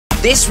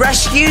This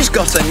rescue's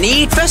got a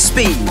need for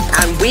speed,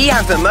 and we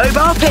have the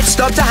mobile pit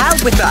stop to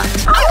help with that.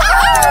 All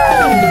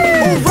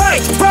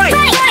right, right,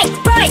 right, right,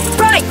 right,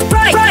 right,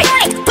 right,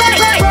 right,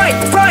 right, right,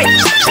 right, right,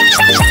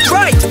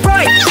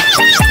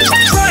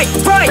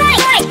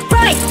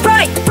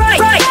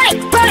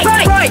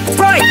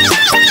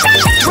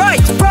 right,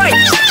 right,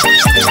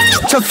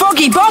 to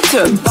Foggy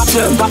Bottom.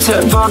 Butter,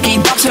 butter, foggy,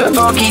 butter,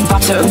 foggy,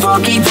 butter,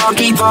 foggy,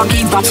 foggy,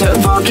 foggy, butter,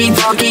 foggy,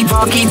 foggy,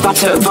 foggy,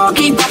 butter,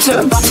 foggy,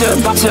 butter, butter,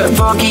 butter,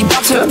 foggy,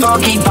 butter,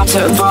 foggy,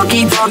 butter,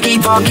 foggy, foggy,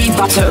 foggy,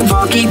 butter,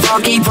 foggy,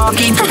 foggy,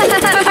 foggy.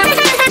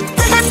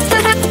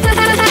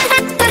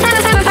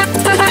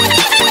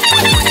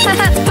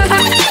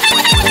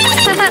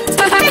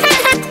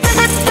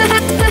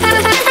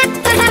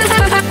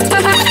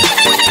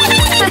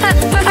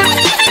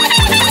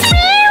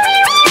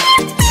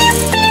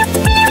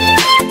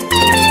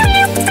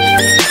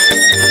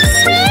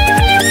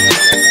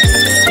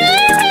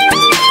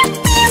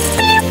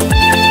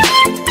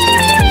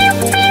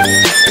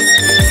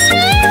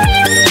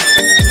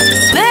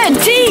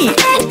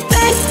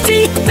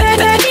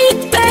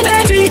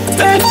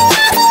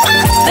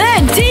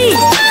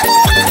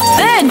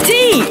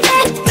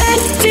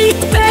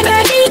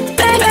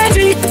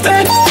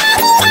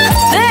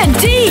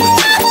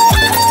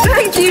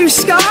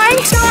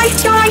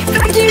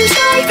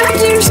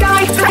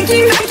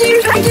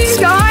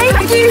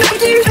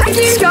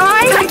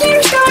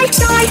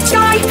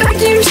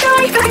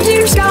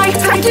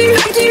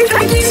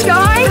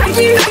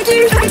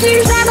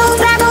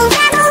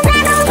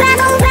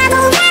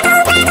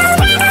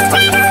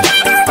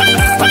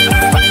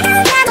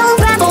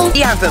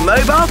 The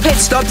mobile pit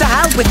stop to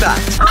help with that.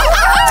 All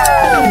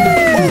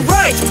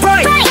right,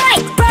 right, right,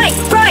 right, right,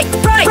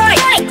 right, right,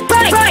 right,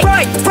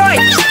 right, right,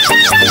 right,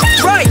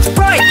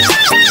 right,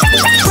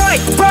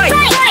 right,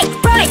 right,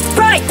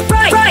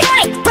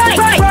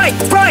 right,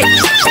 right,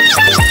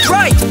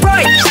 right,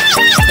 right,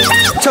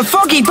 to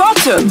Foggy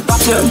Bottom.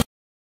 Bottom.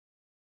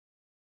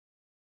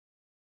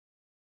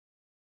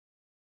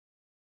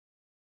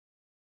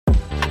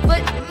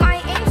 But my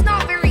aim's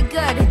not very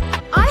good.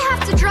 I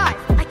have to drive.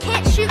 I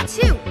can't shoot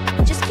too.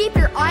 Just keep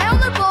your eye on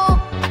the ball.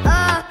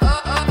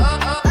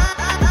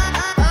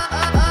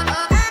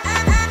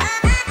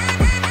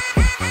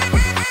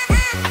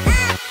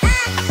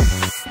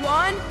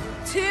 One,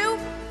 two,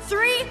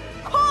 three,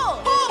 pull!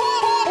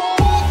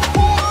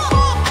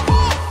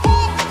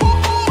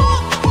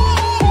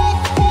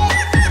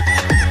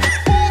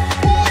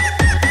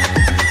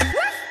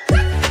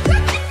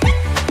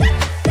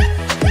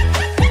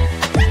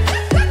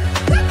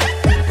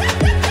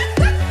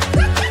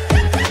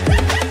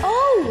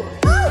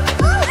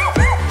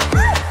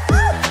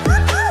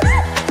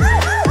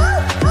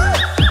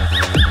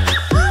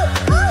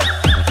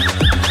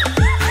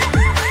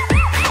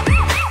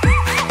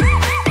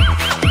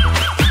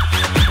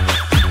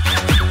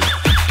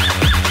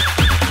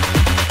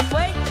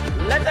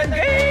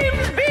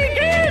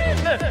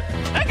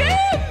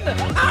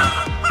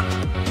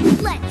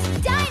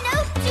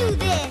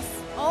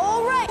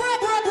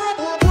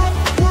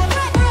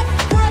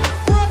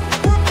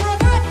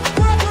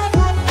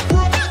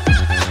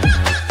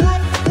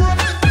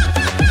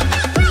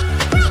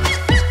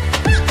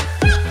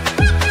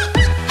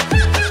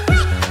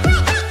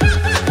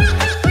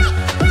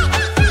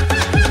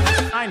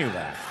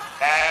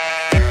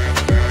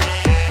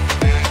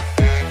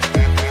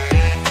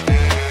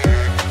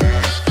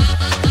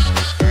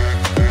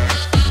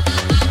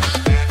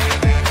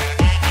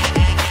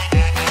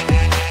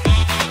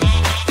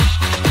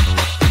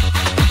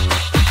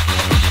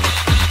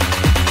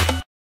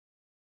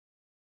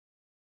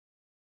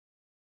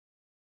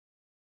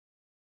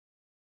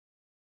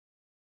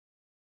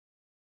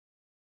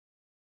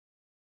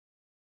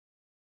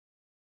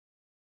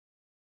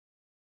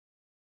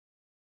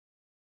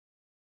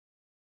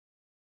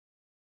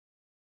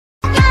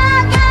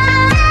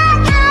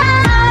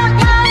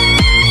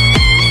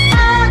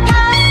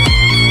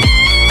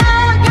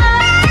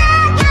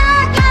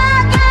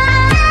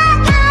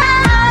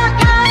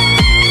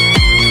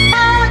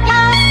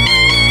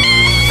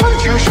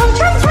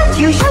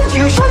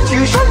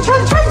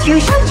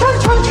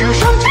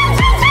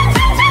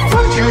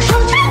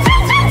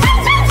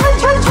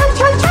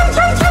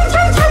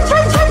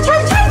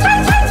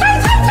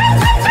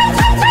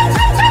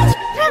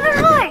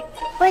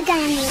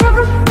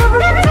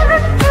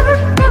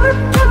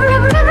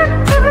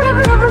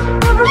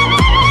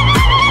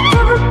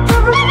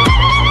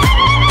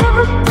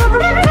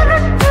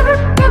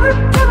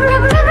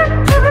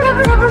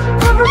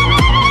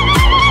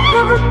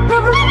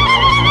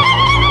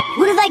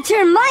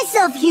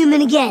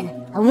 Human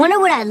again. I wonder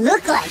what I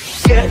look like.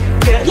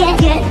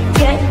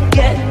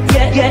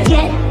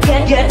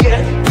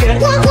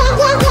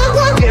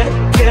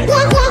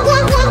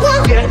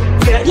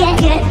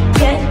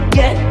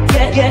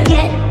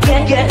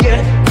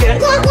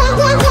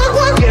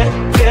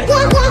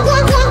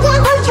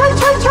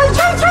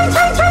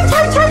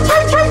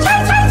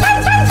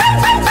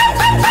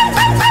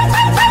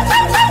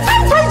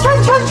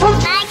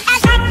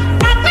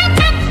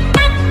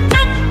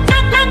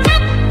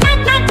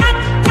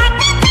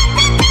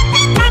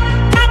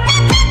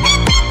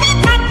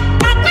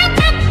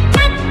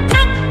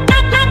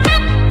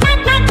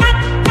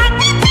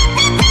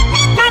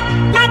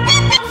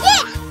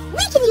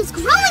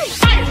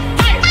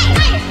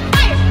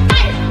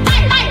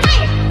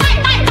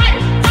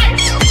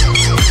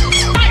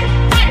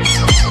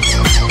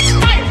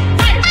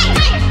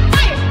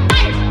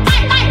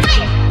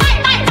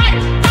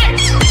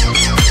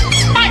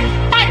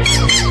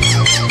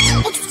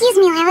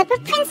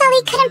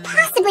 couldn't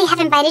possibly have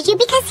invited you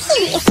because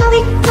he is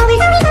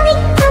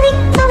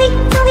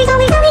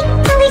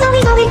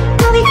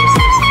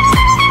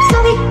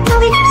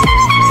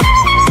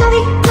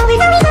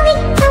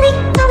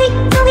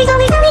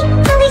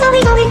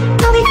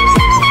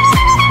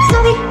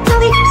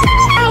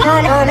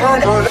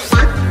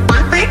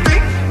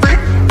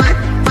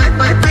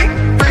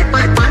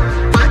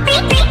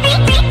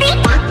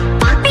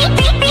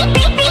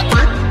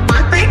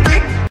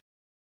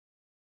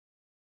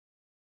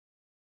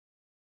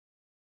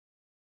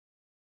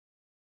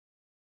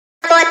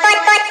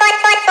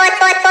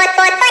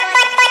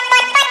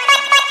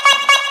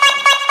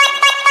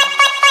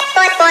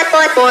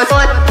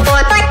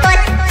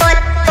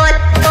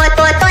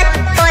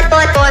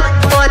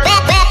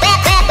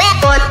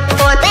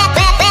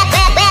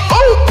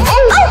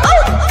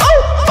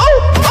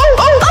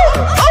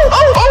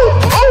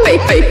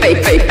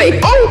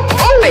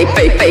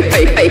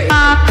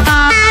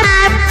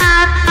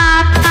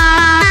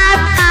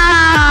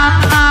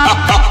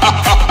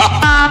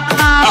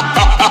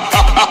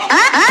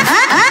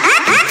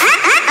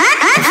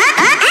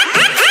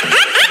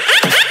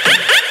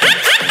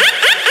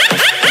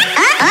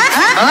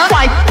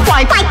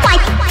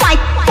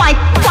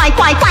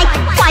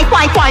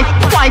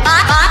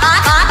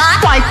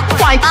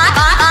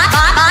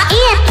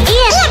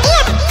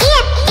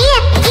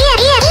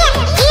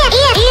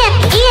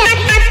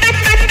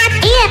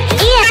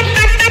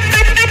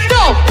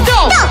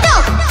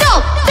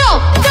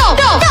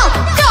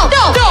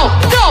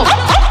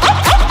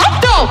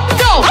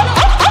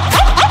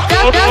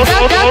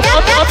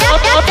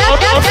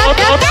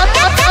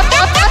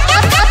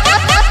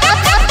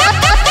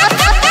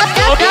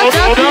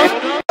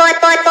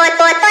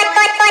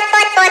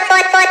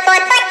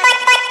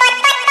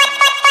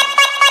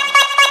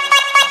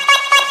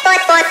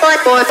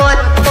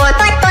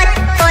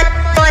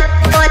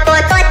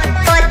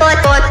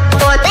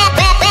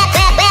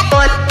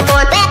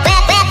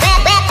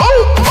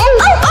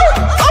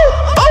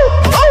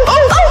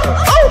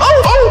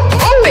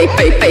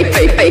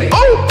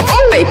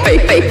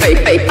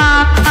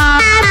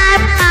Pay.